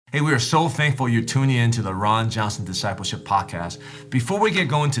Hey, we are so thankful you're tuning in to the Ron Johnson Discipleship Podcast. Before we get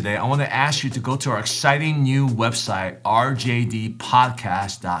going today, I want to ask you to go to our exciting new website,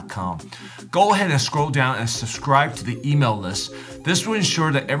 rjdpodcast.com. Go ahead and scroll down and subscribe to the email list. This will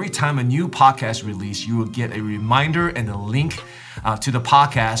ensure that every time a new podcast release, you will get a reminder and a link to the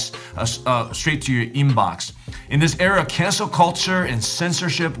podcast straight to your inbox. In this era of cancel culture and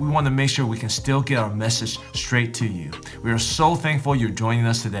censorship, we want to make sure we can still get our message straight to you. We are so thankful you're joining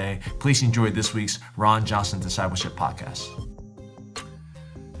us today. Please enjoy this week's Ron Johnson Discipleship Podcast.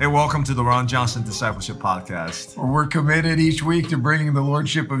 Hey, welcome to the Ron Johnson Discipleship Podcast. We're committed each week to bringing the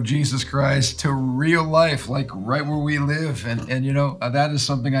Lordship of Jesus Christ to real life, like right where we live. And you know, that is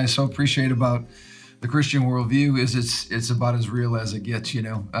something I so appreciate about the Christian worldview, is it's about as real as it gets. You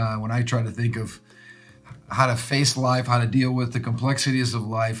know, when I try to think of how to face life, how to deal with the complexities of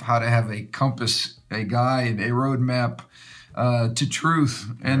life, how to have a compass, a guide, a roadmap to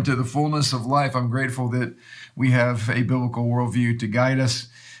truth and to the fullness of life, I'm grateful that we have a biblical worldview to guide us.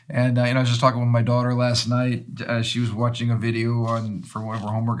 And I was just talking with my daughter last night. She was watching a video for one of her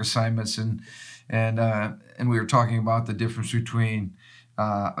homework assignments, and we were talking about the difference between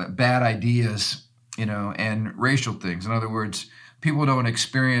bad ideas, and racial things. In other words, people don't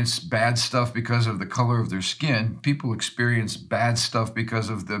experience bad stuff because of the color of their skin. People experience bad stuff because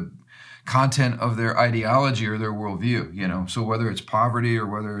of the content of their ideology or their worldview. So whether it's poverty or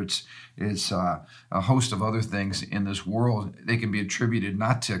whether it's a host of other things in this world, they can be attributed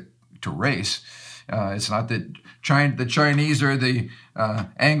not to race. It's not that the Chinese or the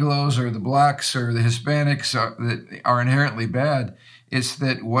Anglos or the blacks or the Hispanics that are inherently bad. It's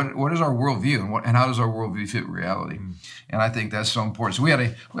that what is our worldview and how does our worldview fit reality? And I think that's so important. So we had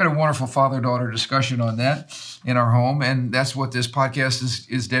a wonderful father-daughter discussion on that in our home, and that's what this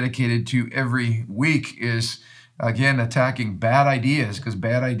podcast is dedicated to every week, is again attacking bad ideas, because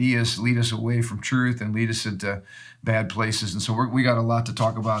bad ideas lead us away from truth and lead us into bad places. And so we got a lot to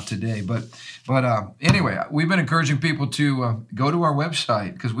talk about today. But anyway, we've been encouraging people to go to our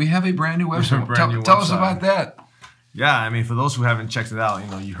website, because we have a brand new website. Tell us about that. Yeah, I mean, for those who haven't checked it out,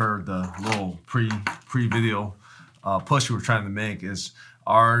 you heard the little pre-video push we were trying to make is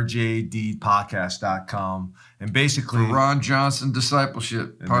rjdpodcast.com. And basically, for Ron Johnson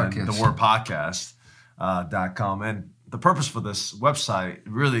Discipleship Podcast. The word podcast.com. And the purpose for this website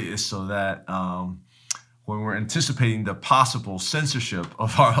really is so that when we're anticipating the possible censorship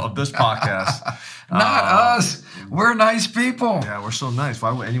of this podcast. Not us. We're nice people. Yeah, we're so nice.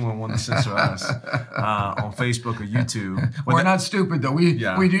 Why would anyone want to censor us on Facebook or YouTube? We're not stupid, though. We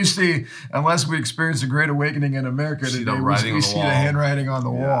do see, unless we experience a great awakening in America today, we see the handwriting on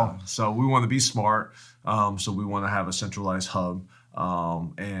the wall. So we want to be smart. So we want to have a centralized hub.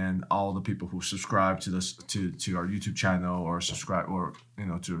 And all the people who subscribe to this to our YouTube channel or subscribe or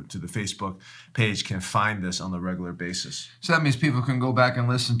to the Facebook page can find this on a regular basis. So that means people can go back and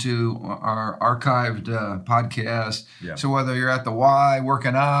listen to our archived podcast. Yeah. So whether you're at the Y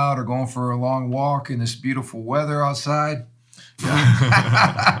working out or going for a long walk in this beautiful weather outside.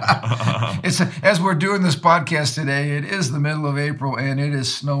 Yeah. As we're doing this podcast today, it is the middle of April and it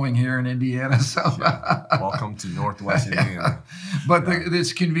is snowing here in Indiana. So welcome to Northwest Indiana. But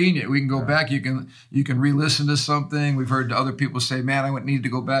it's convenient. We can go back. You can re-listen to something. We've heard other people say, "Man, I need to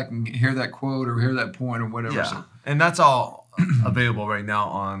go back and hear that quote or hear that point or whatever." Yeah. So, and that's all available right now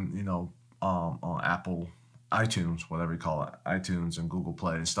on on Apple iTunes, whatever you call it, iTunes and Google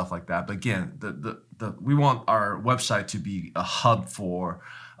Play and stuff like that. But again, we want our website to be a hub for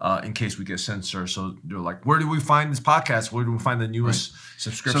in case we get censored. So they're like, where do we find this podcast? Where do we find the newest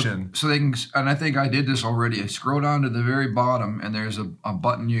subscription? So they can, and I think I did this already. I scroll down to the very bottom, and there's a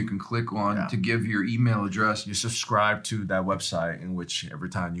button you can click on to give your email address. You subscribe to that website, in which every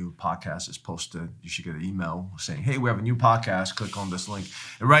time a new podcast is posted, you should get an email saying, hey, we have a new podcast. Click on this link.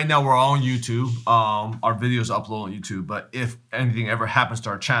 And right now we're on YouTube. Our videos upload on YouTube. But if anything ever happens to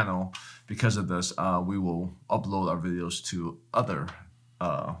our channel because of this, we will upload our videos to other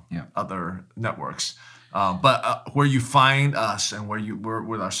networks. But where you find us and where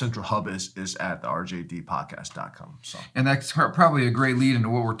our central hub is at the rjdpodcast.com. So, and that's probably a great lead into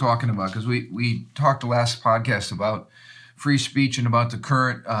what we're talking about, because we talked last podcast about free speech and about the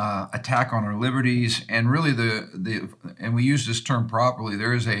current attack on our liberties, and really and we use this term properly.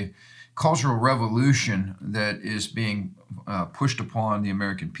 There is a cultural revolution that is being pushed upon the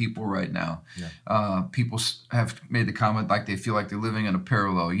American people right now. Yeah. People have made the comment like they feel like they're living in a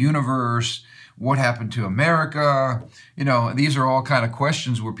parallel universe. What happened to America? These are all kind of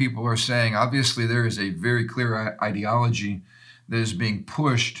questions where people are saying, obviously there is a very clear ideology that is being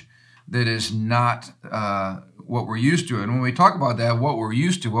pushed that is not what we're used to. And when we talk about that, what we're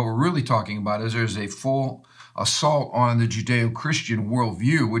used to, what we're really talking about is there's a full assault on the Judeo-Christian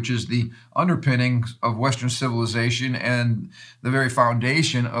worldview, which is the underpinning of Western civilization and the very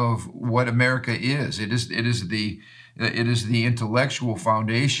foundation of what America is. It is the intellectual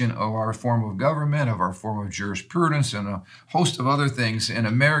foundation of our form of government, of our form of jurisprudence, and a host of other things in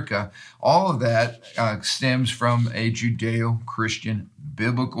America. All of that stems from a Judeo-Christian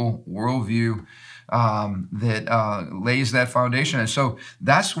biblical worldview that lays that foundation. And so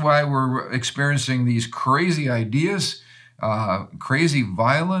that's why we're experiencing these crazy ideas, crazy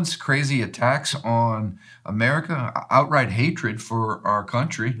violence, crazy attacks on America, outright hatred for our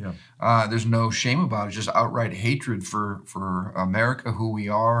country. Yeah. There's no shame about it, just outright hatred for America, who we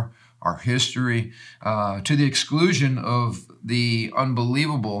are, our history, to the exclusion of the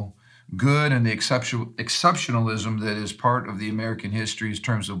unbelievable good and the exceptionalism that is part of the American history in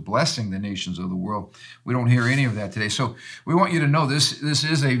terms of blessing the nations of the world. We don't hear any of that today. So we want you to know this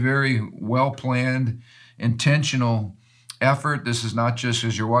is a very well-planned, intentional effort. This is not just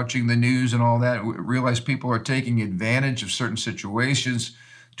as you're watching the news and all that. Realize people are taking advantage of certain situations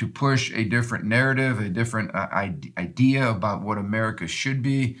to push a different narrative, a different idea about what America should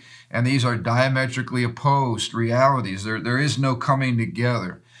be. And these are diametrically opposed realities. There is no coming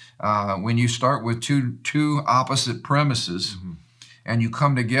together. When you start with two opposite premises and you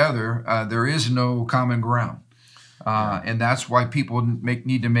come together, there is no common ground. And that's why people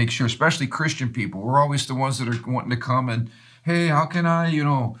need to make sure, especially Christian people, we're always the ones that are wanting to come and, hey, how can I,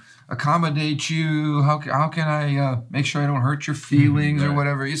 accommodate you? How can I make sure I don't hurt your feelings or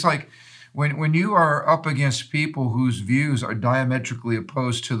whatever? It's like when you are up against people whose views are diametrically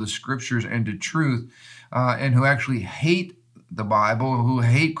opposed to the scriptures and to truth, and who actually hate the Bible, who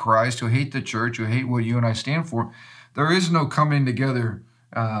hate Christ, who hate the church, who hate what you and I stand for, there is no coming together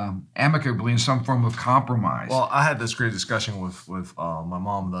amicably in some form of compromise. Well, I had this great discussion with my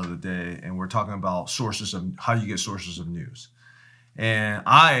mom the other day, and we're talking about sources of how you get sources of news. And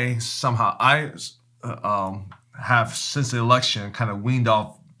I have since the election kind of weaned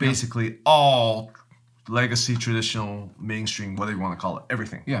off basically all legacy, traditional, mainstream, whatever you want to call it,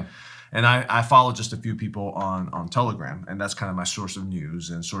 everything. Yeah. And I follow just a few people on Telegram, and that's kind of my source of news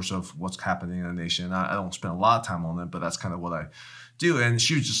and source of what's happening in the nation. I don't spend a lot of time on it, but that's kind of what I do. And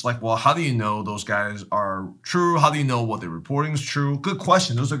she was just like, well, how do you know those guys are true? How do you know what they're reporting is true? Good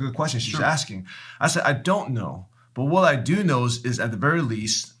question. Those are good questions she's asking. I said, I don't know. But what I do know is at the very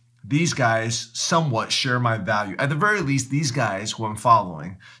least, these guys somewhat share my value. At the very least, these guys who I'm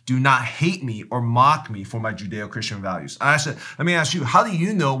following do not hate me or mock me for my Judeo-Christian values. And I said, let me ask you, how do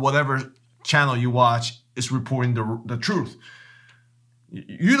you know whatever channel you watch is reporting the truth?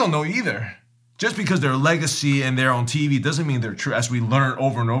 You don't know either. Just because they're legacy and they're on TV doesn't mean they're true, as we learn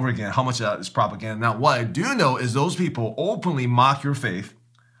over and over again how much of that is propaganda. Now, what I do know is those people openly mock your faith,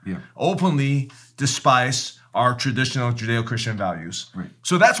 openly despise our traditional Judeo-Christian values. Right.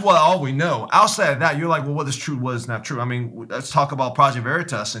 So that's all we know. Outside of that, you're like, well, what is true, what is not true? I mean, let's talk about Project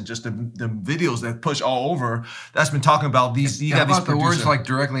Veritas and just the videos that push all over. That's been talking about these. How about the words like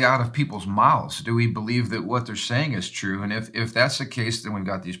directly out of people's mouths? Do we believe that what they're saying is true? And if that's the case, then we've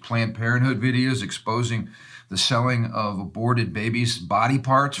got these Planned Parenthood videos exposing the selling of aborted babies' body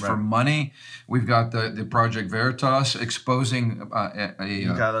parts for money. We've got the Project Veritas exposing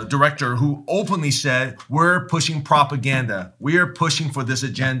you got a director who openly said, we're pushing propaganda. We are pushing for this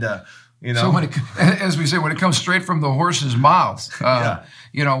agenda. So as we say, when it comes straight from the horse's mouth,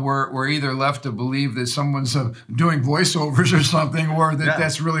 we're either left to believe that someone's doing voiceovers or something, or that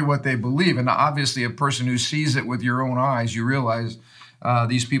that's really what they believe. And obviously, a person who sees it with your own eyes, you realize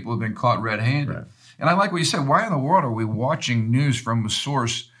these people have been caught red-handed. Right. And I like what you said. Why in the world are we watching news from a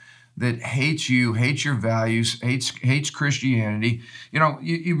source that hates you, hates your values, hates Christianity?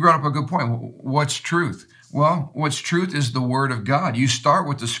 You brought up a good point. What's truth? Well, what's truth is the Word of God. You start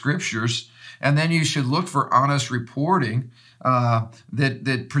with the Scriptures, and then you should look for honest reporting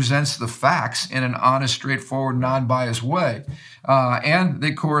that presents the facts in an honest, straightforward, non-biased way, and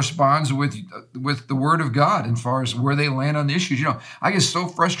that corresponds with the Word of God as far as where they land on the issues. I get so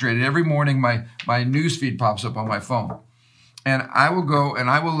frustrated every morning. My news feed pops up on my phone, and I will go and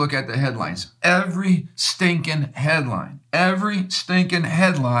I will look at the headlines. Every stinking headline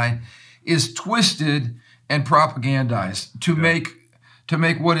is twisted and propagandized to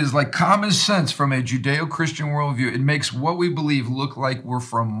make what is like common sense from a Judeo-Christian worldview. It makes what we believe look like we're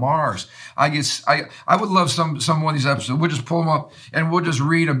from Mars. I would love some of these episodes. We'll just pull them up and we'll just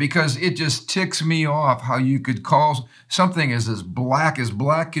read them, because it just ticks me off how you could call something as black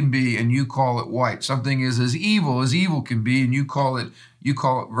can be and you call it white. Something is as evil can be and you call it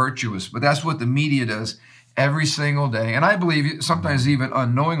virtuous. But that's what the media does every single day. And I believe sometimes even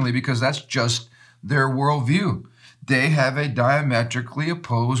unknowingly, because that's just their worldview. They have a diametrically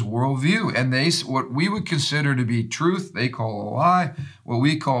opposed worldview, and what we would consider to be truth, they call a lie. What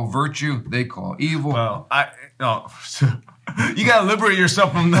we call virtue, they call evil. Well, you gotta liberate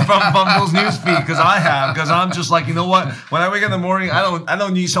yourself from those news feed, because I'm just like, you know what? When I wake up in the morning, I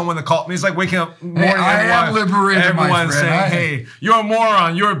don't need someone to call me. It's like waking up morning. Hey, I am liberated, everyone my friend. saying, "Hey, you're a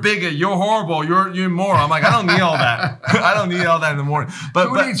moron. You're a bigot. You're horrible. You're a moron." I'm like, I don't need all that. I don't need all that in the morning.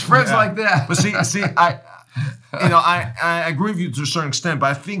 Who needs friends like that? But see, I agree with you to a certain extent, but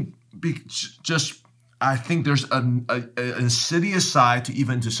I think I think there's an insidious side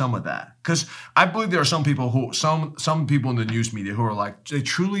to some of that, because I believe there are some people some people in the news media who are like, they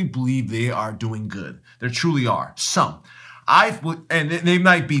truly believe they are doing good. There truly are some. And they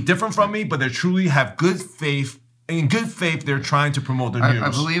might be different from me, but they truly have good faith. In good faith, they're trying to promote their news. I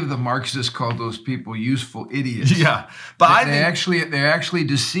believe the Marxists called those people useful idiots. Yeah, but they're actually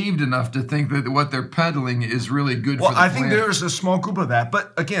deceived enough to think that what they're peddling is really good for the planet. I think there's a small group of that,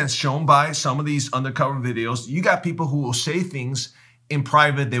 but again, shown by some of these undercover videos, you got people who will say things in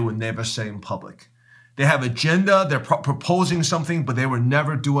private they would never say in public. They have agenda, they're proposing something, but they would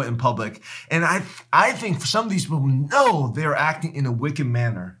never do it in public. And I think some of these people know they're acting in a wicked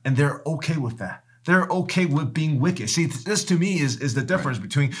manner, and they're okay with that. They're okay with being wicked. See, this to me is the difference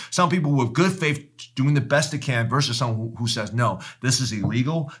between some people with good faith doing the best they can versus someone who says, no, this is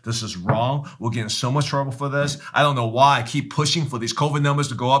illegal, this is wrong, we'll get in so much trouble for this. I don't know why I keep pushing for these COVID numbers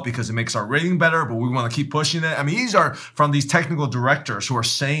to go up, because it makes our rating better, but we want to keep pushing it. I mean, these are from these technical directors who are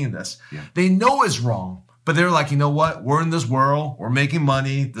saying this. Yeah. They know it's wrong, but they're like, you know what? We're in this world. We're making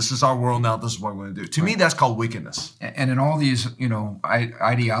money. This is our world now. This is what we're going to do. To me, that's called wickedness. And in all these,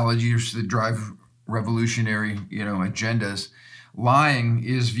 ideologies that drive revolutionary, agendas, lying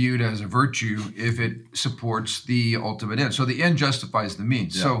is viewed as a virtue if it supports the ultimate end. So the end justifies the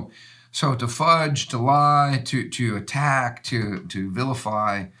means. Yeah. So to fudge, to lie, to attack, to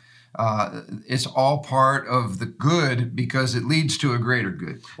vilify, it's all part of the good because it leads to a greater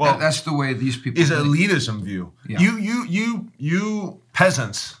good. Well, that's the way these people is an elitism view. Yeah. You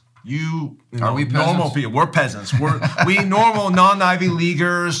peasants. Are we normal people? We're peasants. We normal non-Ivy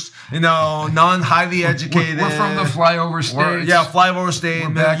Leaguers, non-highly educated. We're from the flyover states. Flyover state.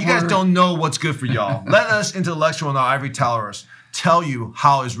 You guys don't know what's good for y'all. Let us intellectual in our ivory towers tell you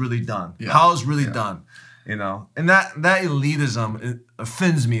how it's really done. Yeah. How it's really done. And that elitism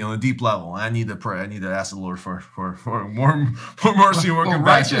offends me on a deep level. I need to pray. I need to ask the Lord for more mercy and more compassion.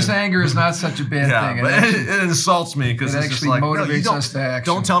 Righteous anger is not such a bad thing. But it insults me because it's just like, motivates us to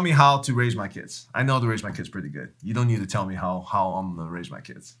action. Don't tell me how to raise my kids. I know to raise my kids pretty good. You don't need to tell me how I'm going to raise my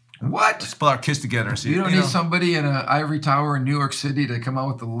kids. What? Let's put our kids together and see. You don't need somebody in an ivory tower in New York City to come out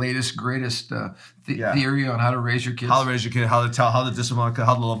with the latest, greatest theory on how to raise your kids. How to raise your kid, how to discipline,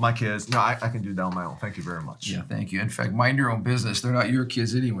 how to love my kids. No, I can do that on my own. Thank you very much. Yeah, thank you. In fact, mind your own business. They're not your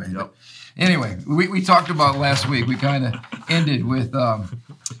kids anyway. Yep. Anyway, we talked about last week. We kind of ended with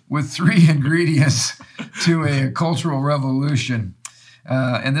 3 ingredients to a cultural revolution.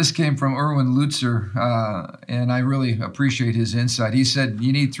 And this came from Erwin Lutzer, and I really appreciate his insight. He said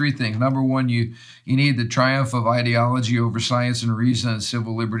you need 3 things. Number 1, you need the triumph of ideology over science and reason and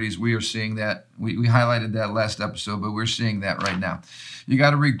civil liberties. We are seeing that. We highlighted that last episode, but we're seeing that right now. You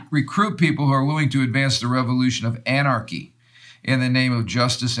got to recruit people who are willing to advance the revolution of anarchy in the name of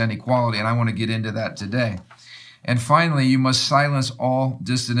justice and equality, and I want to get into that today. And finally, you must silence all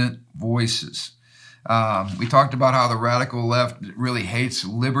dissident voices. We talked about how the radical left really hates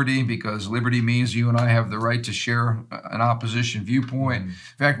liberty because liberty means you and I have the right to share an opposition viewpoint. In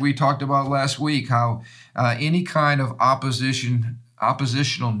fact, we talked about last week how any kind of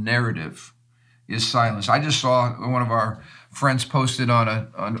oppositional narrative is silenced. I just saw one of our friends posted on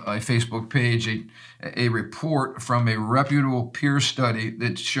a Facebook page a report from a reputable peer study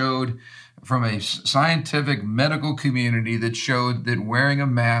that showed from a scientific medical community that showed that wearing a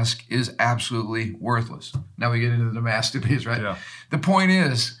mask is absolutely worthless. Now we get into the mask debates, right? Yeah. The point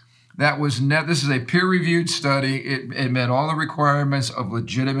is, this is a peer-reviewed study. It met all the requirements of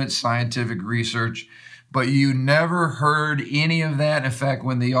legitimate scientific research, but you never heard any of that. In fact,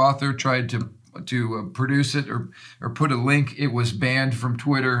 when the author tried to produce it or put a link, it was banned from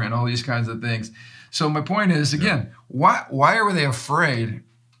Twitter and all these kinds of things. So my point is, again, why are they afraid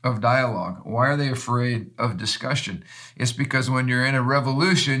of dialogue? Why are they afraid of discussion? It's because when you're in a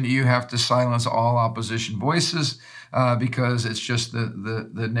revolution, you have to silence all opposition voices because it's just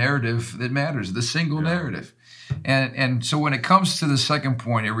the narrative that matters, the single narrative. And so when it comes to the second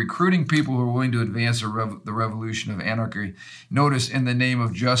point, recruiting people who are willing to advance the revolution of anarchy, notice in the name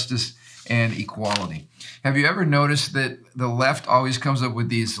of justice and equality. Have you ever noticed that the left always comes up with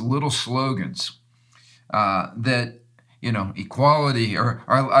these little slogans that, you know, equality, or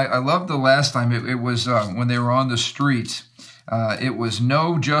I love the last time it was when they were on the streets. It was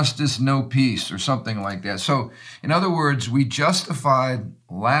no justice, no peace, or something like that. So, in other words, we justified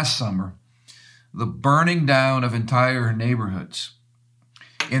last summer the burning down of entire neighborhoods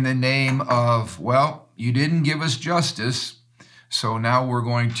in the name of, well, you didn't give us justice, so now we're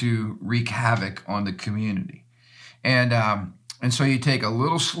going to wreak havoc on the community. And so you take a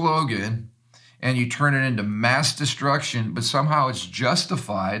little slogan and you turn it into mass destruction, but somehow it's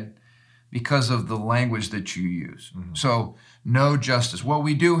justified because of the language that you use. Mm-hmm. So no justice. Well,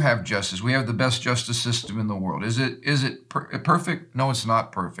 we do have justice. We have the best justice system in the world. Is it perfect? No, it's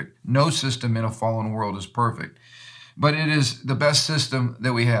not perfect. No system in a fallen world is perfect. But it is the best system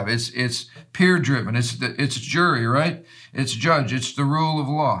that we have. It's peer driven. It's jury, right? It's judge. It's the rule of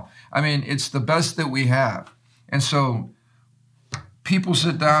law. I mean, it's the best that we have. And so people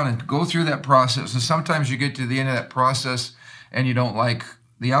sit down and go through that process. And sometimes you get to the end of that process and you don't like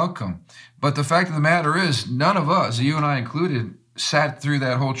the outcome. But the fact of the matter is, none of us, you and I included, sat through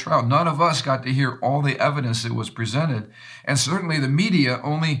that whole trial. None of us got to hear all the evidence that was presented. And certainly the media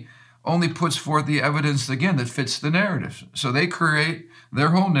only puts forth the evidence, again, that fits the narrative. So they create their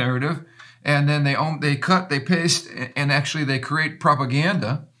whole narrative, and then they cut, they paste, and actually they create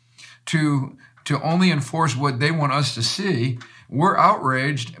propaganda to only enforce what they want us to see. We're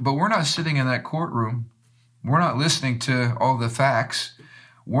outraged, but we're not sitting in that courtroom. We're not listening to all the facts.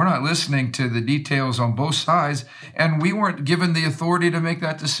 We're not listening to the details on both sides, and we weren't given the authority to make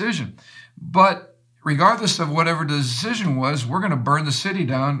that decision. But regardless of whatever the decision was, we're going to burn the city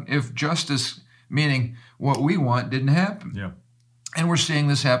down if justice, meaning what we want, didn't happen. Yeah. And we're seeing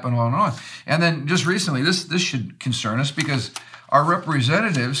this happen on and on. And then just recently, this should concern us because our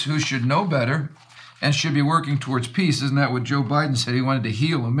representatives, who should know better and should be working towards peace, isn't that what Joe Biden said? He wanted to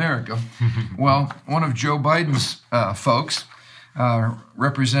heal America. Well, one of Joe Biden's folks,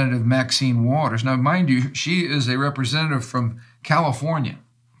 Representative Maxine Waters. Now, mind you, she is a representative from California.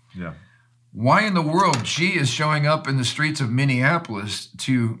 Yeah. Why in the world she is showing up in the streets of Minneapolis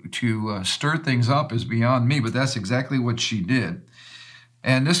to stir things up is beyond me, but that's exactly what she did.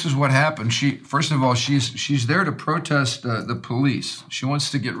 And this is what happened. First of all, she's there to protest the police. She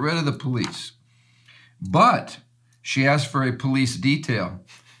wants to get rid of the police. But she asked for a police detail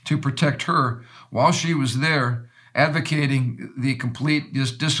to protect her while she was there advocating the complete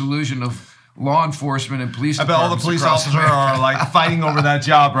dissolution of law enforcement and police departments. I bet all the police officers are like fighting over that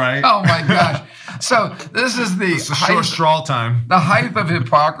job, right? Oh my gosh. So this is the short straw time. The height of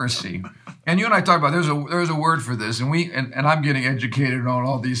hypocrisy. And you and I talked about there's a word for this, and I'm getting educated on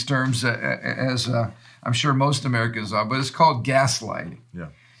all these terms as I'm sure most Americans are, but it's called gaslighting. Yeah.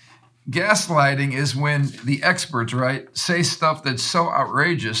 Gaslighting is when the experts, right, say stuff that's so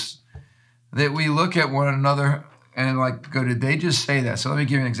outrageous that we look at one another and like, did they just say that? So let me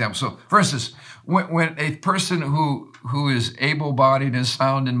give you an example. So, for instance, when a person who is able-bodied and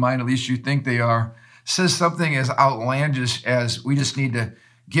sound in mind, at least you think they are, says something as outlandish as we just need to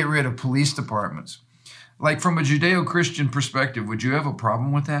get rid of police departments. Like from a Judeo-Christian perspective, would you have a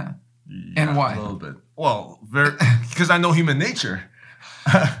problem with that? Yeah, and why? A little bit. Well, because I know human nature.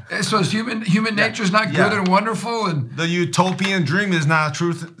 So is human nature is not good and wonderful, and the utopian dream is not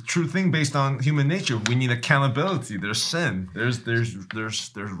a true thing based on human nature. We need accountability. There's sin. There's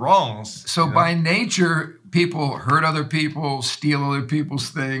wrongs. So by nature, people hurt other people, steal other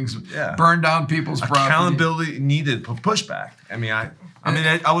people's things, burn down people's property. Accountability needed, pushback. I mean,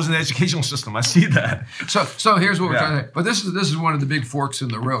 I was in the educational system. I see that. So here's what we're trying to say. But this is one of the big forks in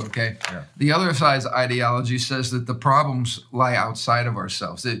the road, okay? Yeah. The other side's ideology says that the problems lie outside of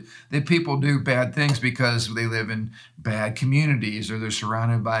ourselves. That people do bad things because they live in bad communities or they're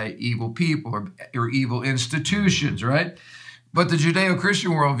surrounded by evil people or evil institutions, right? But the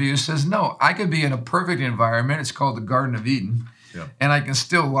Judeo-Christian worldview says, no, I could be in a perfect environment. It's called the Garden of Eden. Yeah. And I can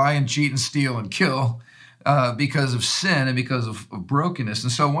still lie and cheat and steal and kill because of sin and because of brokenness.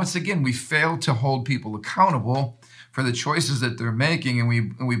 And so once again, we fail to hold people accountable for the choices that they're making, and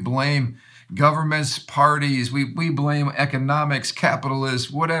we blame governments, parties, we blame economics,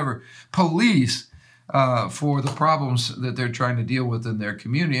 capitalists, whatever, police for the problems that they're trying to deal with in their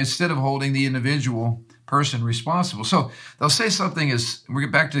community instead of holding the individual person responsible. So they'll say something as, we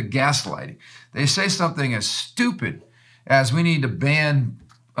get back to gaslighting, they say something as stupid as we need to ban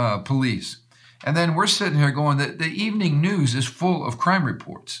police. And then we're sitting here going, the evening news is full of crime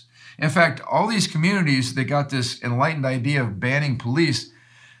reports. In fact, all these communities that got this enlightened idea of banning police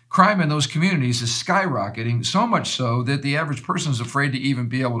crime in those communities is skyrocketing, so much so that the average person is afraid to even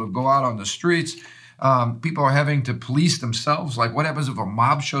be able to go out on the streets. People are having to police themselves. Like, what happens if a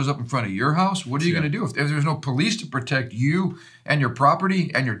mob shows up in front of your house? What are you going to do if there's no police to protect you and your property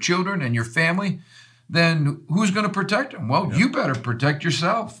and your children and your family? Then who's going to protect them? Well, you better protect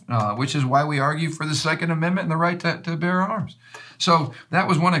yourself, which is why we argue for the Second Amendment and the right to bear arms. So that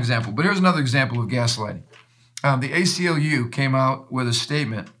was one example. But here's another example of gaslighting. The ACLU came out with a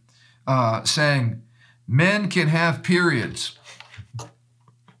statement saying men can have periods.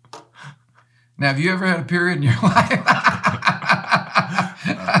 Now, have you ever had a period in your life?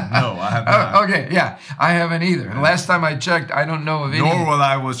 No, I have not. Okay, yeah, I haven't either. And last time I checked, I don't know of any. Nor will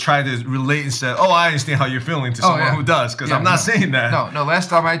I was try to relate and say, oh, I understand how you're feeling to someone who does, because I'm not saying that. No,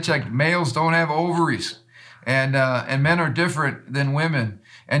 last time I checked, males don't have ovaries. And men are different than women.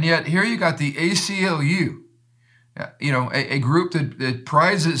 And yet here you got the ACLU, a group that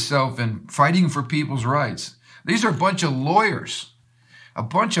prides itself in fighting for people's rights. These are a bunch of lawyers, a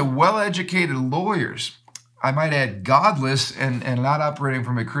bunch of well-educated lawyers, I might add godless and not operating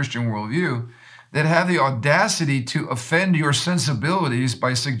from a Christian worldview, that have the audacity to offend your sensibilities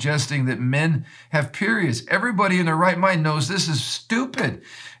by suggesting that men have periods. Everybody in their right mind knows this is stupid.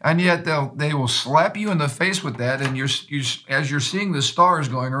 And yet they will slap you in the face with that. And as you're seeing the stars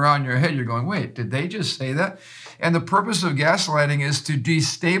going around your head, you're going, wait, did they just say that? And the purpose of gaslighting is to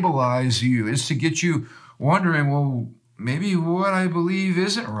destabilize you. It's to get you wondering, well, maybe what I believe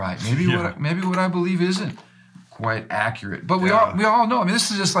isn't right. Maybe what I believe isn't quite accurate. But we all know. I mean, this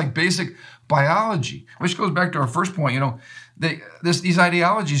is just like basic biology, which goes back to our first point. These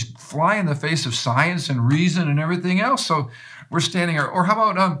ideologies fly in the face of science and reason and everything else. So we're standing here. Or how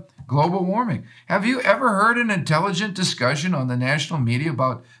about global warming? Have you ever heard an intelligent discussion on the national media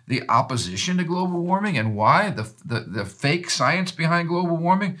about the opposition to global warming and why the fake science behind global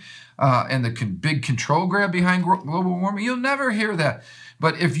warming and the big control grab behind global warming? You'll never hear that.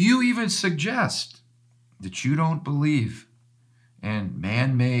 But if you even suggest that you don't believe in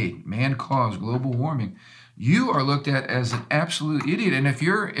man-made, man-caused global warming, you are looked at as an absolute idiot. And if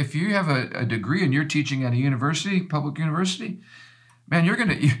you have a degree and you're teaching at a university, public university, man,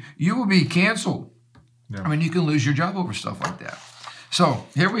 you will be canceled. Yeah. I mean, you can lose your job over stuff like that. So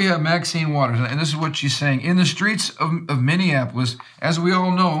here we have Maxine Waters, and this is what she's saying. In the streets of Minneapolis, as we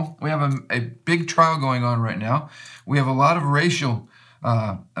all know, we have a big trial going on right now. We have a lot of racial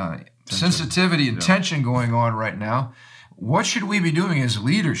sensitivity and tension going on right now. What should we be doing as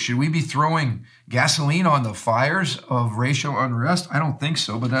leaders? Should we be throwing gasoline on the fires of racial unrest? I don't think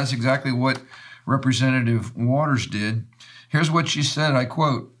so, but that's exactly what Representative Waters did. Here's what she said, I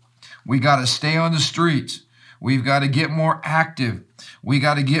quote, "We got to stay on the streets. We've got to get more active. We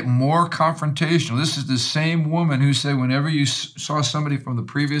got to get more confrontational." This is the same woman who said whenever you saw somebody from the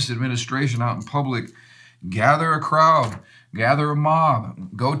previous administration out in public, gather a crowd, gather a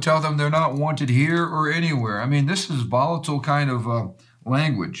mob, go tell them they're not wanted here or anywhere. I mean, this is volatile kind of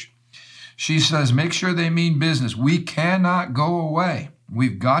language. She says, make sure they mean business. We cannot go away.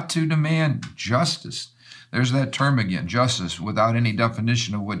 We've got to demand justice. There's that term again, justice, without any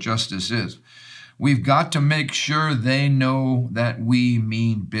definition of what justice is. We've got to make sure they know that we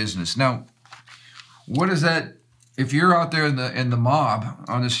mean business. Now, what does that, if you're out there in the mob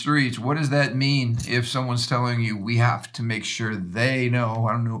on the streets, what does that mean if someone's telling you we have to make sure they know,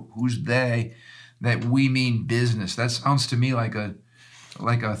 I don't know who's they, that we mean business? That sounds to me like a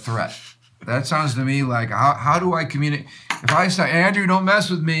threat. That sounds to me like, how do I communicate? If I say, Andrew, don't mess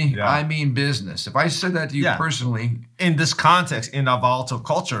with me, I mean business. If I said that to you personally. In this context, in a volatile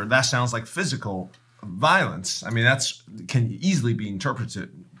culture, that sounds like physical violence. I mean, that's can easily be interpreted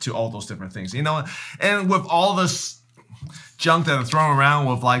to all those different things, and with all this junk that are thrown around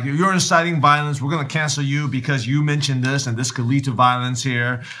with like, you're inciting violence, we're going to cancel you because you mentioned this and this could lead to violence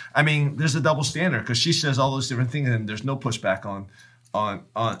here. I mean, there's a double standard because she says all those different things and there's no pushback on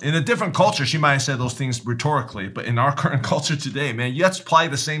in a different culture, she might have said those things rhetorically, but in our current culture today, man, you have to apply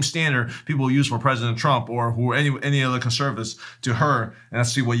the same standard people use for President Trump or who any other conservatives to her, and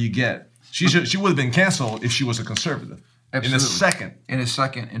let's see what you get. She would have been canceled if she was a conservative. Absolutely. In a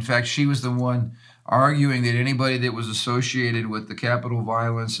second. In fact, she was the one arguing that anybody that was associated with the Capitol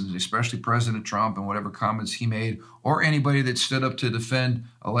violence, and especially President Trump and whatever comments he made, or anybody that stood up to defend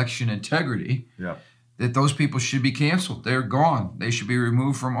election integrity, that those people should be canceled. They're gone. They should be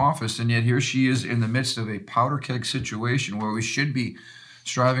removed from office. And yet here she is in the midst of a powder keg situation where we should be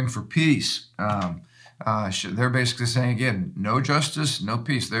striving for peace. They're basically saying, again, no justice, no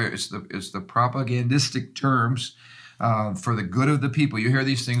peace. It's the propagandistic terms for the good of the people. You hear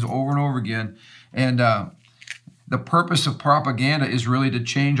these things over and over again. And the purpose of propaganda is really to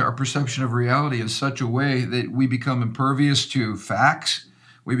change our perception of reality in such a way that we become impervious to facts,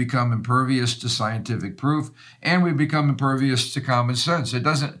 we become impervious to scientific proof, and we become impervious to common sense. It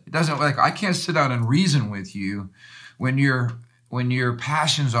doesn't like, I can't sit down and reason with you when your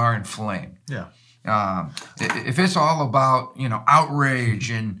passions are inflamed. Yeah. If it's all about, outrage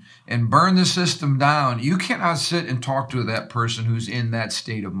and burn the system down, you cannot sit and talk to that person who's in that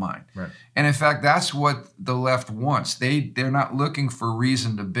state of mind. Right. And in fact, that's what the left wants. They're not looking for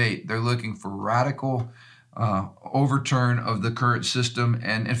reasoned debate. They're looking for radical overturn of the current system.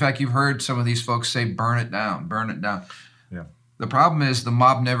 And in fact, you've heard some of these folks say, burn it down, burn it down. Yeah. The problem is the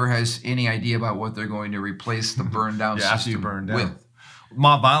mob never has any idea about what they're going to replace the burn down system with.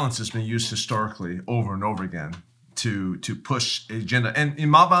 Mob violence has been used historically over and over again to push agenda, and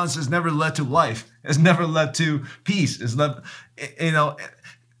mob violence has never led to life. It's never led to peace. It's led,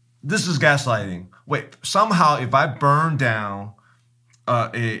 this is gaslighting. Wait, somehow if I burn down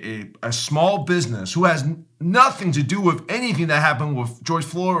a small business who has nothing to do with anything that happened with George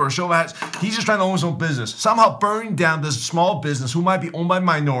Floyd or Chauvin, he's just trying to own his own business. Somehow burning down this small business who might be owned by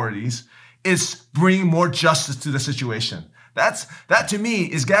minorities is bringing more justice to the situation. That to me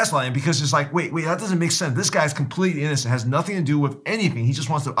is gaslighting, because it's like, wait, that doesn't make sense. This guy's completely innocent, has nothing to do with anything. He just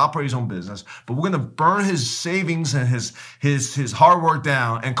wants to operate his own business, but we're going to burn his savings and his hard work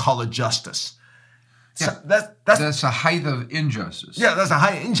down and call it justice. Yeah, So that's a height of injustice. yeah, that's a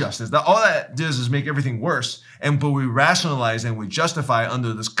high injustice. All that does is make everything worse. But we rationalize and we justify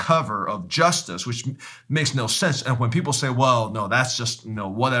under this cover of justice, which makes no sense. And when people say, well, no, that's just,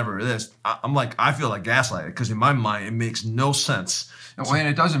 whatever it is, I'm like, I feel like gaslighted, because in my mind, it makes no sense. And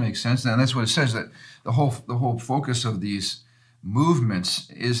it doesn't make sense. And that's what it says, that the whole focus of these movements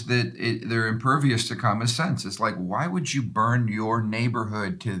is that they're impervious to common sense. It's like, why would you burn your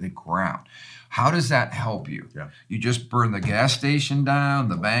neighborhood to the ground? How does that help you? Yeah. You just burn the gas station down,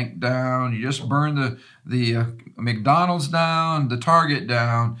 the bank down. You just burn the McDonald's down, the Target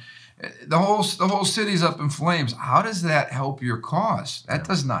down. The whole city's up in flames. How does that help your cause? That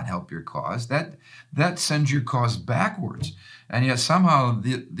does not help your cause. That sends your cause backwards. And yet somehow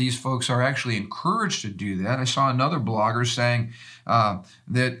these folks are actually encouraged to do that. I saw another blogger saying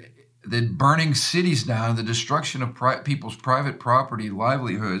that burning cities down, the destruction of people's private property,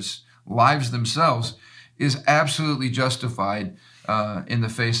 lives themselves, is absolutely justified in the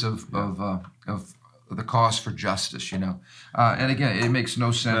face of the cause for justice, And again, it makes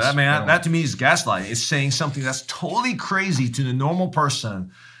no sense. I mean, that to me is gaslighting. It's saying something that's totally crazy to the normal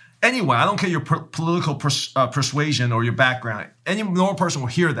person. Anyway, I don't care your political persuasion or your background. Any normal person will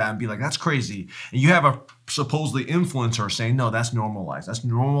hear that and be like, that's crazy. And you have a supposedly influencer saying, no, that's normalized. Let's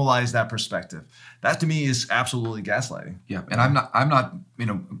normalize that perspective. That to me is absolutely gaslighting. Yeah, and I'm not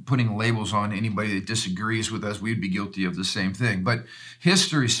putting labels on anybody that disagrees with us. We'd be guilty of the same thing. But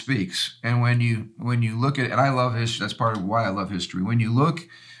history speaks, and when you look at it, and I love history. That's part of why I love history. When you look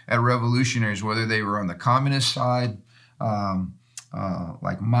at revolutionaries, whether they were on the communist side,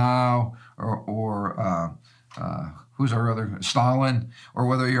 like Mao, or who's our other, Stalin, or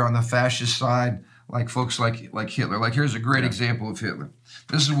whether you're on the fascist side, like folks like Hitler. Like, here's a great example of Hitler.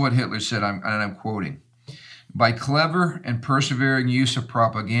 This is what Hitler said, and I'm quoting: "By clever and persevering use of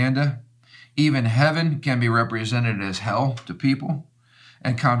propaganda, even heaven can be represented as hell to people,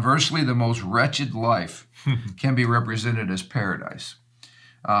 and conversely, the most wretched life can be represented as paradise."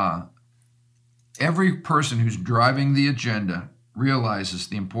 Every person who's driving the agenda realizes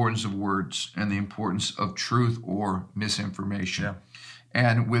the importance of words and the importance of truth or misinformation. Yeah.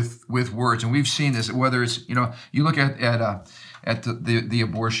 And with words, and we've seen this, whether it's, you look at the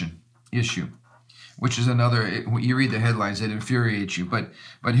abortion issue, which is another, you read the headlines, it infuriates you. But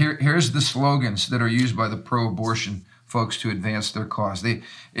here's the slogans that are used by the pro-abortion folks to advance their cause.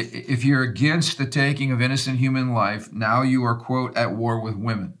 If you're against the taking of innocent human life, now you are, quote, at war with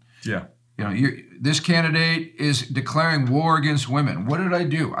women. Yeah. This candidate is declaring war against women. What did I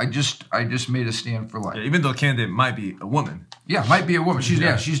do? I just made a stand for life. Yeah, even though the candidate might be a woman. Yeah, might be a woman.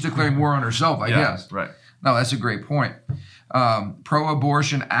 She's declaring war on herself, I guess. Right. No, that's a great point.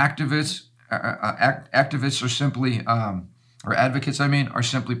 Pro-abortion activists are simply, or advocates, are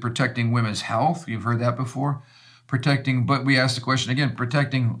simply protecting women's health. You've heard that before. But we ask the question again,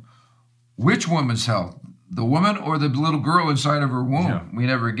 protecting which woman's health? The woman or the little girl inside of her womb? Yeah. We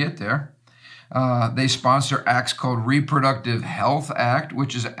never get there. They sponsor acts called Reproductive Health Act,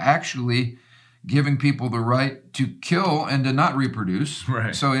 which is actually giving people the right to kill and to not reproduce.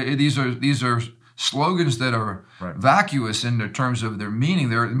 Right. So these are slogans that are vacuous in terms of their meaning.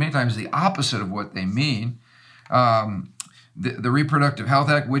 They're many times the opposite of what they mean. the Reproductive Health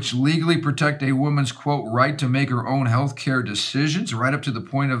Act, which legally protect a woman's, quote, right to make her own health care decisions right up to the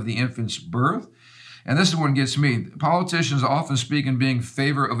point of the infant's birth. And this is what gets me. Politicians often speak in being in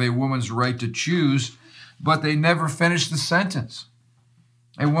favor of a woman's right to choose, but they never finish the sentence.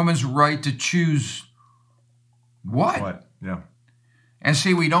 A woman's right to choose what? What? Yeah. And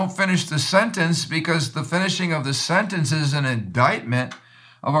see, we don't finish the sentence because the finishing of the sentence is an indictment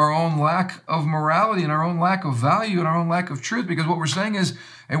of our own lack of morality and our own lack of value and our own lack of truth. Because what we're saying is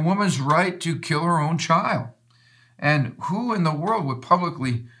a woman's right to kill her own child. And who in the world would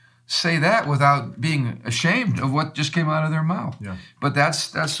publicly say that without being ashamed of what just came out of their mouth? Yeah. But that's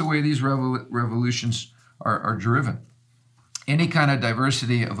the way these revolutions are driven. Any kind of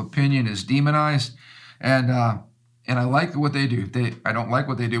diversity of opinion is demonized, and I like what they do. I don't like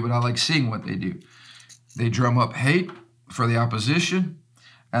what they do, but I like seeing what they do. They drum up hate for the opposition,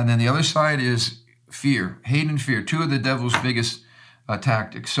 and then the other side is fear, hate and fear, two of the devil's biggest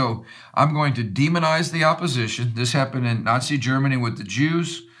tactics. So I'm going to demonize the opposition. This happened in Nazi Germany with the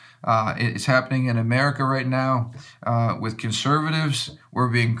Jews. It's happening in America right now with conservatives. We're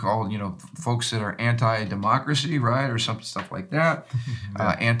being called, folks that are anti-democracy, right, or stuff like that.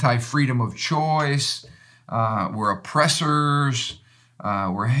 Anti-freedom of choice. We're oppressors.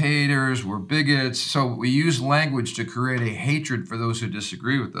 We're haters. We're bigots. So we use language to create a hatred for those who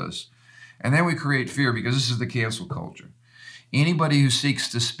disagree with us, and then we create fear because this is the cancel culture. Anybody who seeks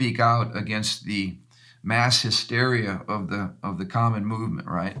to speak out against the mass hysteria of the common movement,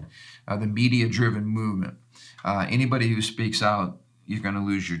 right? The media-driven movement. Anybody who speaks out, you're going to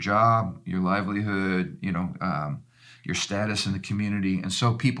lose your job, your livelihood, your status in the community, and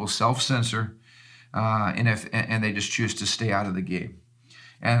so people self-censor, and they just choose to stay out of the game.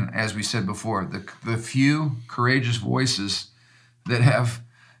 And as we said before, the few courageous voices that have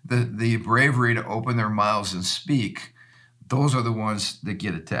the bravery to open their mouths and speak, those are the ones that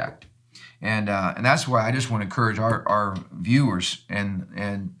get attacked. And that's why I just want to encourage our viewers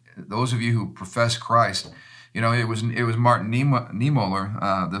and those of you who profess Christ. It was Martin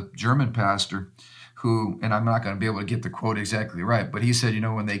Niemöller, the German pastor, who, and I'm not going to be able to get the quote exactly right, but he said,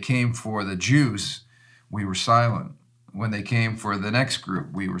 when they came for the Jews, we were silent. When they came for the next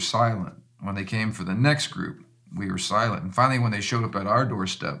group, we were silent. When they came for the next group, we were silent. And finally, when they showed up at our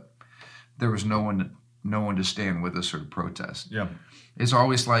doorstep, there was no one to stand with us or to protest. Yeah. It's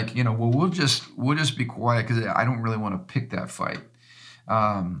always like, we'll just be quiet because I don't really want to pick that fight.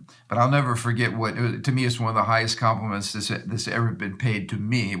 But I'll never forget to me, it's one of the highest compliments that's ever been paid to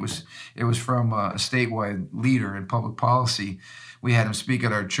me. It was from a statewide leader in public policy. We had him speak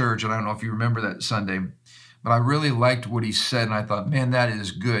at our church, and I don't know if you remember that Sunday, but I really liked what he said, and I thought, man, that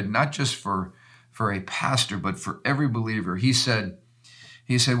is good, not just for a pastor, but for every believer. He said,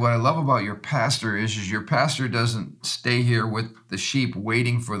 what I love about your pastor is your pastor doesn't stay here with the sheep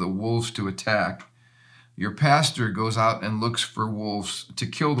waiting for the wolves to attack. Your pastor goes out and looks for wolves to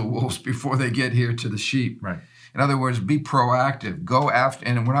kill the wolves before they get here to the sheep. Right. In other words, be proactive. Go after,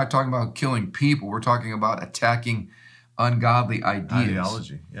 and we're not talking about killing people. We're talking about attacking ungodly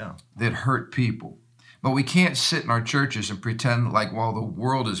ideology, that hurt people. But we can't sit in our churches and pretend like while the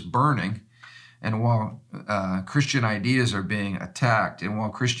world is burning and while Christian ideas are being attacked and while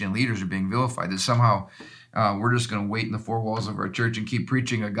Christian leaders are being vilified, that somehow we're just going to wait in the four walls of our church and keep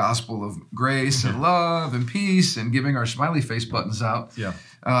preaching a gospel of grace and love and peace and giving our smiley face buttons out. Yeah.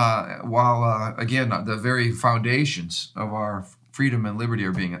 While, again, the very foundations of our freedom and liberty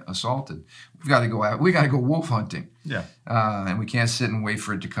are being assaulted. We got to go wolf hunting. Yeah. And we can't sit and wait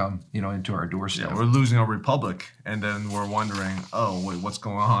for it to come, into our doorstep. Yeah, we're losing our republic, and then we're wondering, oh, wait, what's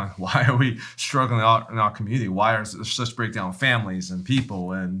going on? Why are we struggling in our community? Why are there such breakdown of families and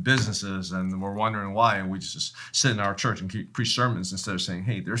people and businesses? And we're wondering why, and we just sit in our church and preach sermons instead of saying,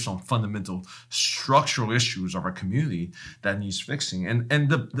 hey, there's some fundamental structural issues of our community that needs fixing. And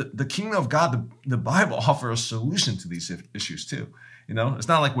the kingdom of God, the Bible offers a solution to these issues too. It's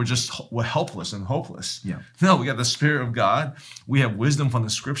not like we're helpless and hopeless. Yeah. No, we got the Spirit of God. We have wisdom from the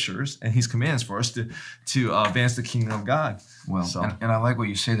Scriptures and His commands for us to advance the kingdom of God. Well, and I like what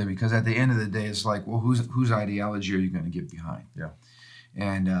you say there, because at the end of the day, it's like, well, whose ideology are you going to get behind? Yeah.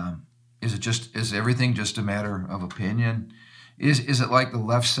 And is everything just a matter of opinion? Is it like the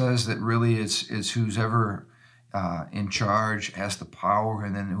left says that really it's who's ever in charge has the power,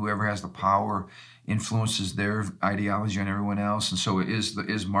 and then whoever has the power influences their ideology on everyone else? And so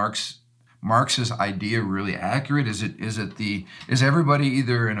is Marx's idea really accurate? Is everybody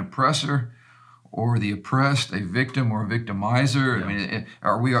either an oppressor or the oppressed, a victim or a victimizer? Yeah. I mean,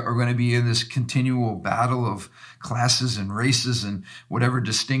 are going to be in this continual battle of classes and races and whatever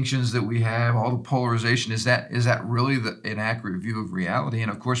distinctions that we have, all the polarization? Is that really an accurate view of reality? And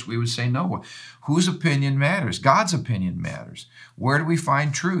of course, we would say no. Whose opinion matters? God's opinion matters. Where do we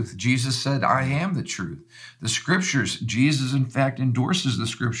find truth? Jesus said, I am the truth. The scriptures, Jesus in fact endorses the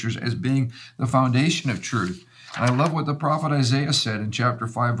scriptures as being the foundation of truth. And I love what the prophet Isaiah said in chapter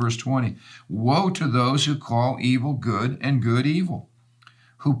 5, verse 20. Woe to those who call evil good and good evil,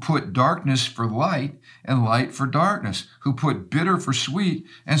 who put darkness for light and light for darkness, who put bitter for sweet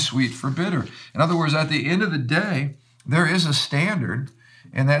and sweet for bitter. In other words, at the end of the day, there is a standard,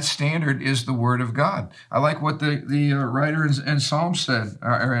 and that standard is the Word of God. I like what the writer in Psalms said,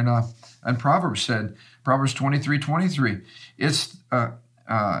 or in Proverbs said, Proverbs 23:23. It's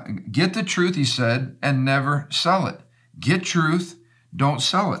get the truth, he said, and never sell it. Get truth, don't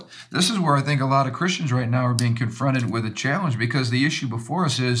sell it. This is where I think a lot of Christians right now are being confronted with a challenge, because the issue before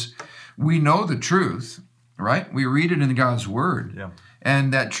us is we know the truth, right? We read it in God's Word,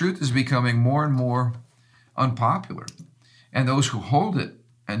 and that truth is becoming more and more unpopular. And those who hold it,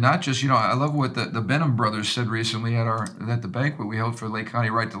 and not just, I love what the Benham brothers said recently at the banquet we held for Lake County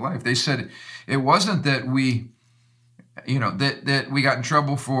Right to Life. They said it wasn't that we that we got in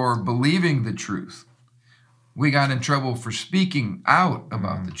trouble for believing the truth. We got in trouble for speaking out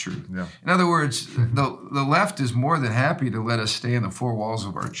about the truth. Yeah. In other words, the left is more than happy to let us stay in the four walls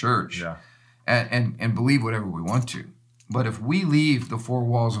of our church and believe whatever we want to. But if we leave the four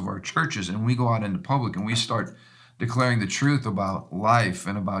walls of our churches and we go out into public and we start declaring the truth about life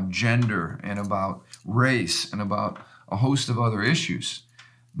and about gender and about race and about a host of other issues,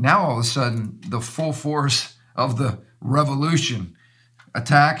 now all of a sudden the full force of the revolution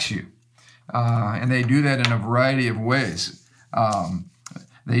attacks you. And they do that in a variety of ways.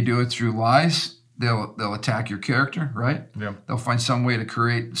 They do it through lies. They'll attack your character, right? Yeah. They'll find some way to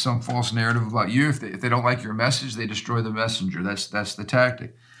create some false narrative about you. If they don't like your message, they destroy the messenger. That's the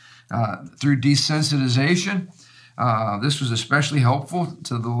tactic. Through desensitization, this was especially helpful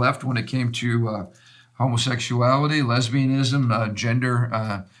to the left when it came to homosexuality, lesbianism,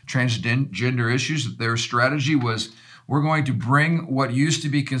 gender, transgender issues. Their strategy was, we're going to bring what used to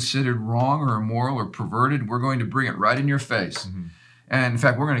be considered wrong or immoral or perverted, we're going to bring it right in your face. Mm-hmm. And in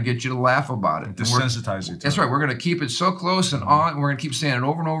fact, we're going to get you to laugh about it. Desensitize you to it. That's right. We're going to keep it so close and on. We're going to keep saying it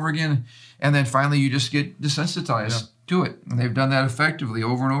over and over again. And then finally, you just get desensitized to it. And they've done that effectively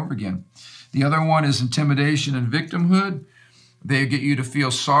over and over again. The other one is intimidation and victimhood. They get you to feel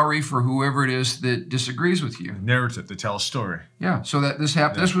sorry for whoever it is that disagrees with you. Narrative, they tell a story. Yeah, so that this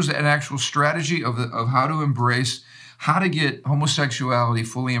happened. This was an actual strategy of how to get homosexuality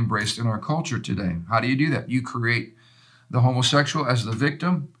fully embraced in our culture today. How do you do that? You create the homosexual as the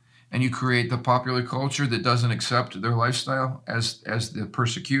victim, and you create the popular culture that doesn't accept their lifestyle as the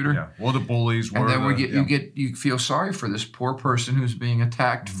persecutor. Yeah, well, the bullies. And then you feel sorry for this poor person who's being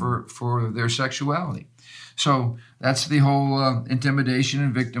attacked for their sexuality. So that's the whole intimidation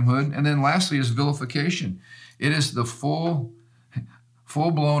and victimhood. And then lastly is vilification. It is the full-blown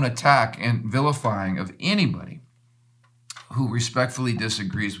attack and vilifying of anybody who respectfully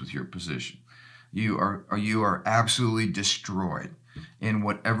disagrees with your position. You are absolutely destroyed in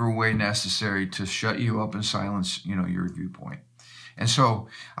whatever way necessary to shut you up and silence, your viewpoint. And so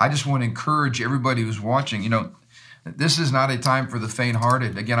I just want to encourage everybody who's watching, this is not a time for the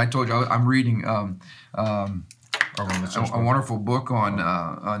faint-hearted. Again, I told you I'm reading a wonderful book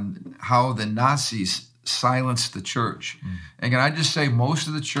on how the Nazis silenced the church. And can I just say, most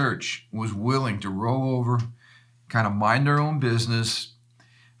of the church was willing to roll over, kind of mind their own business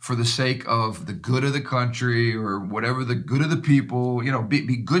for the sake of the good of the country or whatever, the good of the people,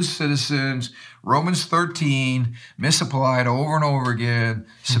 be good citizens. Romans 13, misapplied over and over again,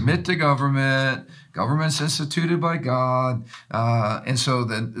 submit to government's instituted by God. And so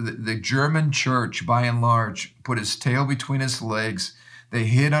the German church, by and large, put its tail between its legs. They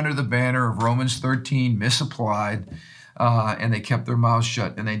hid under the banner of Romans 13, misapplied, and they kept their mouths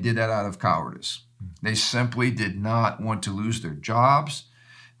shut, and they did that out of cowardice. They simply did not want to lose their jobs.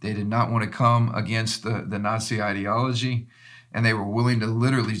 They did not want to come against the Nazi ideology, and they were willing to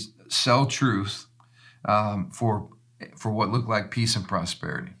literally sell truth for what looked like peace and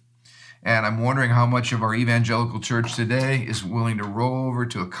prosperity. And I'm wondering how much of our evangelical church today is willing to roll over,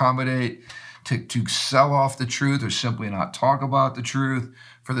 to accommodate, to sell off the truth or simply not talk about the truth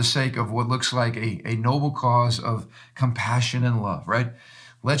for the sake of what looks like a noble cause of compassion and love, right?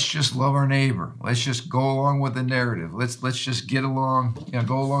 Let's just love our neighbor. Let's just go along with the narrative. Let's just get along,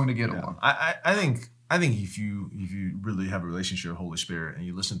 go along to get along. I think I think if you really have a relationship with the Holy Spirit and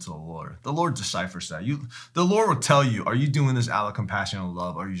you listen to the Lord deciphers that. The Lord will tell you, are you doing this out of compassion and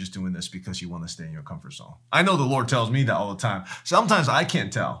love, or are you just doing this because you want to stay in your comfort zone? I know the Lord tells me that all the time. Sometimes I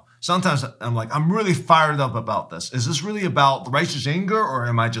can't tell. Sometimes I'm like, I'm really fired up about this. Is this really about righteous anger, or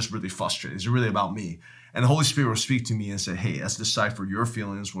am I just really frustrated? Is it really about me? And the Holy Spirit will speak to me and say, hey, let's decipher your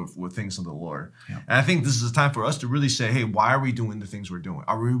feelings with things of the Lord. Yeah. And I think this is a time for us to really say, hey, why are we doing the things we're doing?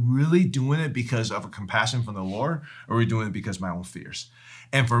 Are we really doing it because of a compassion from the Lord, or are we doing it because of my own fears?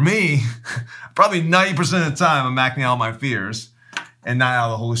 And for me, probably 90% of the time, I'm acting out my fears and not out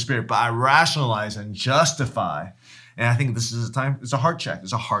of the Holy Spirit. But I rationalize and justify. And I think this is a time, it's a heart check.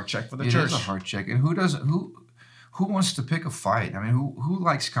 It's a heart check for the church. It is a heart check. And who wants to pick a fight? I mean, who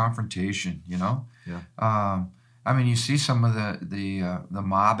likes confrontation, you know? Yeah. I mean, you see some of the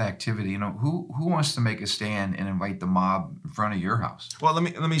mob activity. You know, who wants to make a stand and invite the mob in front of your house? Well, let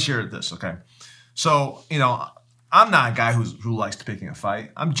me share this, okay? So, you know, I'm not a guy who likes to picking a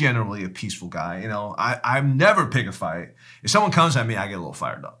fight. I'm generally a peaceful guy. You know, I never pick a fight. If someone comes at me, I get a little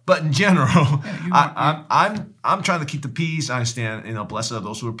fired up. But in general, I'm trying to keep the peace. I understand, you know, blessed are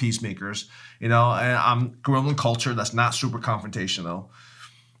those who are peacemakers. You know, and I'm growing in culture that's not super confrontational.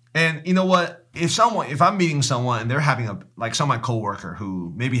 And you know what? If I'm meeting someone and they're having some of my coworker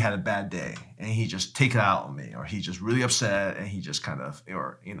who maybe had a bad day and he just take it out on me, or he's just really upset and he just kind of,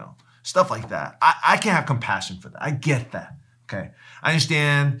 or you know, stuff like that. I can have compassion for that. I get that. Okay. I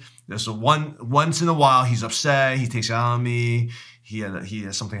understand there's once in a while he's upset, he takes it out on me, he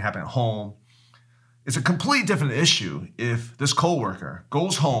has something happen at home. It's a completely different issue if this coworker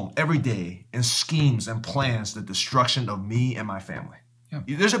goes home every day and schemes and plans the destruction of me and my family. Yeah.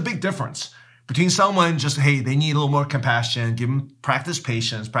 There's a big difference between someone just, hey, they need a little more compassion, practice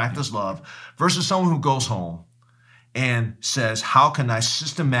patience, practice love, versus someone who goes home and says, how can I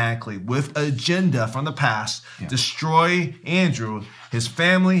systematically, with agenda from the past, destroy Andrew, his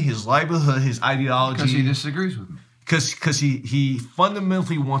family, his livelihood, his ideology. Because he disagrees with me. Because he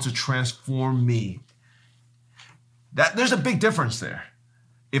fundamentally wants to transform me. There's a big difference there.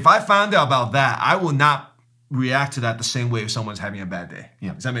 If I found out about that, I will not react to that the same way if someone's having a bad day.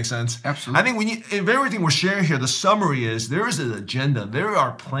 Yeah. Does that make sense? Absolutely. I think if everything we're sharing here, the summary is there is an agenda. There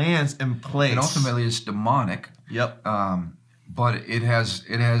are plans in place. And ultimately it's demonic. Yep. But it has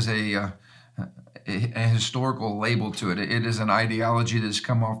a historical label to it. It is an ideology that's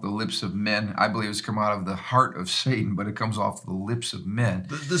come off the lips of men. I believe it's come out of the heart of Satan, but it comes off the lips of men.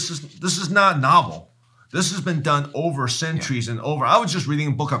 This is not novel. This has been done over centuries and over. I was just reading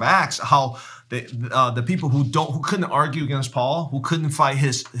in the book of Acts how the people who couldn't argue against Paul, who couldn't fight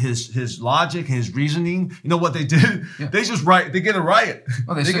his logic, his reasoning, you know what they did? Yeah. They get a riot.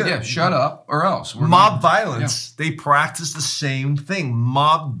 Well, they said, shut up or else. Mob violence. Yeah. They practice the same thing,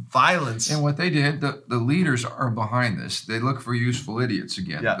 mob violence. And what they did, the leaders are behind this. They look for useful idiots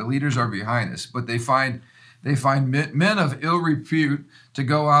again. Yeah. The leaders are behind this, but they find men of ill repute to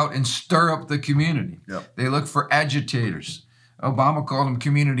go out and stir up the community. Yep. They look for agitators. Obama called them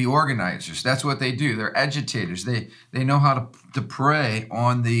community organizers. That's what they do. They're agitators. They know how to prey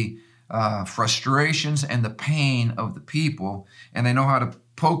on the frustrations and the pain of the people, and they know how to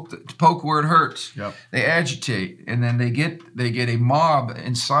poke where it hurts. Yep. They agitate, and then they get a mob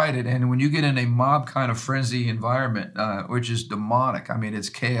incited. And when you get in a mob kind of frenzy environment, which is demonic, I mean, it's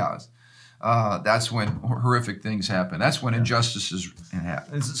chaos. That's when horrific things happen. That's when injustices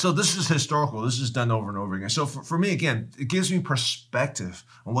happen. So this is historical. This is done over and over again. So for me, again, it gives me perspective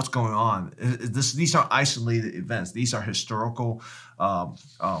on what's going on. These are isolated events. These are historical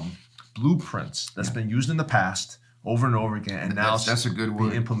blueprints that's been used in the past over and over again, and now that's a good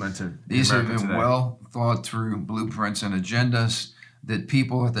word. Implemented. These have been well thought through blueprints and agendas that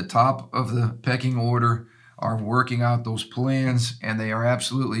people at the top of the pecking order are working out those plans, and they are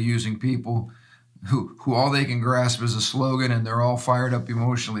absolutely using people who all they can grasp is a slogan, and they're all fired up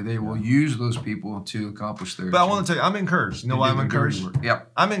emotionally. They will use those people to accomplish their But I want to tell you, I'm encouraged. You know why I'm encouraged?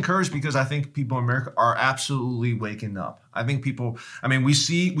 Yep. I'm encouraged because I think people in America are absolutely waking up. I think we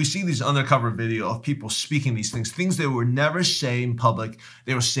see these undercover video of people speaking these things they would never say in public.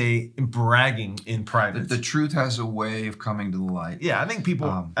 They would say in bragging in private. The truth has a way of coming to the light. Yeah, I think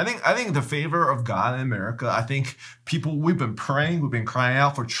people, I think the favor of God in America, I think people, we've been praying, we've been crying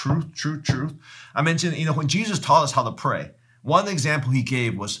out for truth. I mentioned, when Jesus taught us how to pray, one example he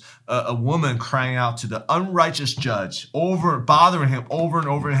gave was a woman crying out to the unrighteous judge, bothering him over and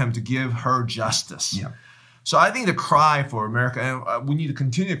over him to give her justice. Yeah. So I think the cry for America, and we need to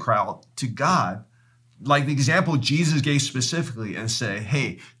continue to cry out to God, like the example Jesus gave specifically, and say,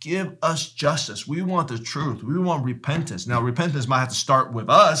 hey, give us justice. We want the truth. We want repentance. Now, repentance might have to start with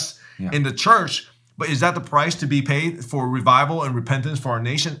us in the church, But is that the price to be paid for revival and repentance for our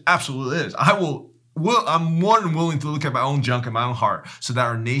nation? Absolutely is. I'm more than willing to look at my own junk and my own heart so that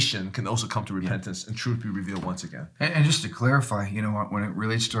our nation can also come to repentance and truth be revealed once again. And just to clarify, when it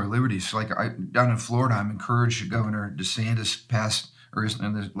relates to our liberties, like down in Florida, I'm encouraged Governor DeSantis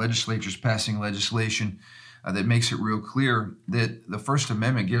and the legislature's passing legislation that makes it real clear that the First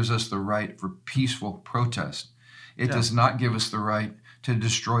Amendment gives us the right for peaceful protest. It does not give us the right to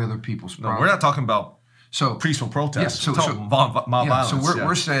destroy other people's property. No, we're not talking about peaceful protest. So violence.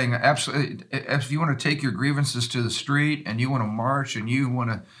 We're saying absolutely, if you want to take your grievances to the street and you want to march and you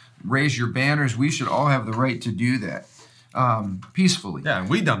want to raise your banners, we should all have the right to do that peacefully. Yeah, and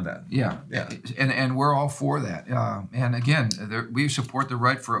we've done that. Yeah. And we're all for that. And again, we support the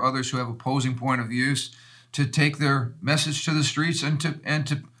right for others who have opposing point of views to take their message to the streets and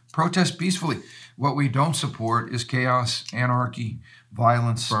to protest peacefully. What we don't support is chaos, anarchy,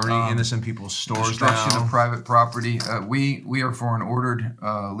 violence, burning innocent people's stores destruction down. of private property. We are for an ordered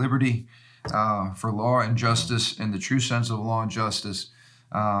liberty, for law and justice in the true sense of law and justice,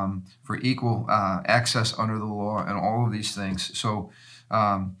 for equal access under the law, and all of these things. So,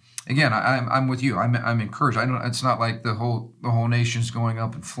 again, I'm with you. I'm encouraged. It's not like the whole nation's going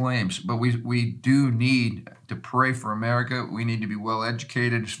up in flames, but we do need to pray for America. We need to be well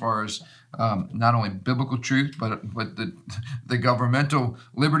educated as far as not only biblical truth, but the governmental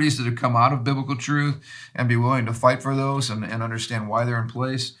liberties that have come out of biblical truth, and be willing to fight for those and understand why they're in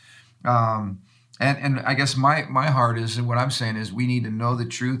place. And I guess my heart is, and what I'm saying is, we need to know the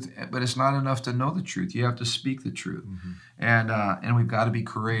truth, but it's not enough to know the truth. You have to speak the truth, and we've got to be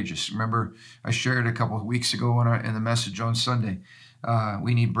courageous. Remember, I shared a couple of weeks ago in the message on Sunday.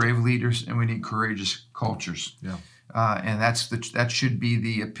 We need brave leaders and we need courageous cultures. Yeah. And that should be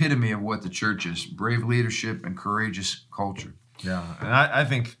the epitome of what the church is: brave leadership and courageous culture. Yeah, and I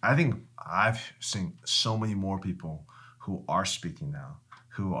think I've seen so many more people who are speaking now,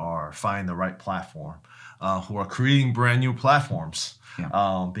 who are finding the right platform, who are creating brand new platforms,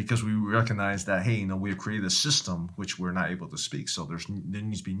 because we recognize that, hey, we have created a system which we're not able to speak, so there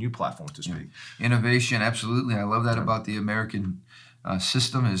needs to be new platforms to speak. Innovation, absolutely. I love that about the American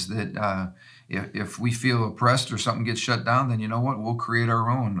system, is that if we feel oppressed or something gets shut down, then you know what? We'll create our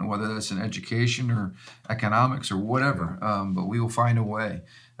own, whether that's in education or economics or whatever. But we will find a way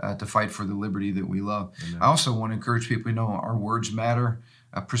to fight for the liberty that we love. Amen. I also want to encourage people to know our words matter.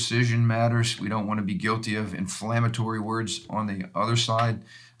 Precision matters. We don't want to be guilty of inflammatory words on the other side.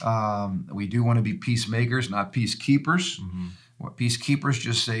 We do want to be peacemakers, not peacekeepers. What peacekeepers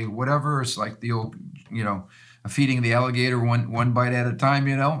just say whatever. It's like the old, feeding the alligator one bite at a time.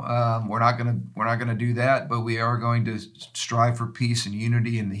 We're not gonna do that, but we are going to strive for peace and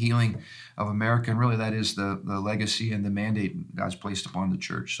unity and the healing of America. And really, that is the legacy and the mandate God's placed upon the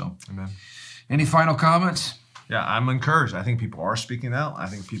church. So, amen. Any final comments? Yeah, I'm encouraged. I think people are speaking out. I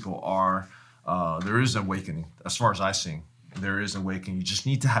think people are. There is an awakening, as far as I see. There is an awakening. You just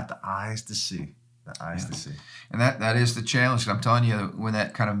need to have the eyes to see. To see. And that is the challenge. I'm telling you, when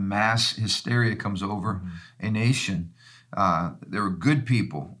that kind of mass hysteria comes over a nation, there were good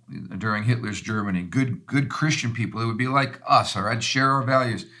people during Hitler's Germany, good Christian people that would be like us, all right, share our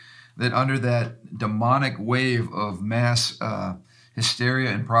values, that under that demonic wave of mass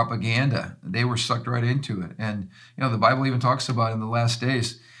hysteria and propaganda, they were sucked right into it. And the Bible even talks about in the last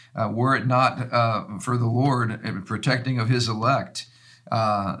days, were it not for the Lord and protecting of his elect,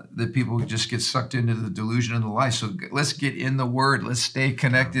 that people just get sucked into the delusion and the lie. So let's get in the Word. Let's stay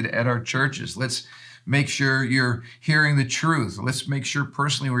connected at our churches. Let's make sure you're hearing the truth. Let's make sure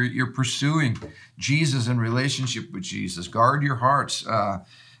personally you're pursuing Jesus and relationship with Jesus. Guard your hearts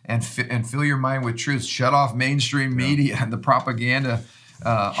and fill your mind with truth. Shut off mainstream media and the propaganda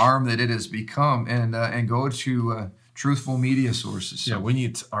arm that it has become, and go to truthful media sources. So. Yeah, we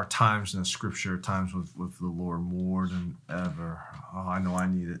need our times in the Scripture, times with the Lord more than ever. Oh, I know I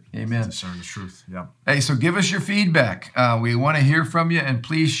need it. Amen. To discern the truth. Yeah. Hey, so give us your feedback. We want to hear from you, and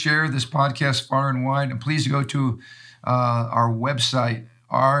please share this podcast far and wide. And please go to our website,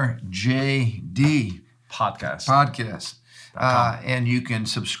 RJD Podcast. And you can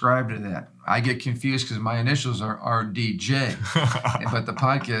subscribe to that. I get confused because my initials are RDJ, but the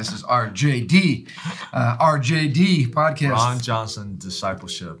podcast is RJD. RJD Podcast. Ron Johnson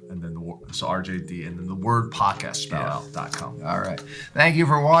Discipleship, and then so RJD, and then the word podcast spelled out.com. All right. Thank you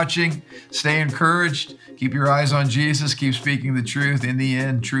for watching. Stay encouraged. Keep your eyes on Jesus. Keep speaking the truth. In the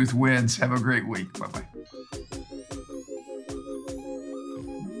end, truth wins. Have a great week. Bye-bye.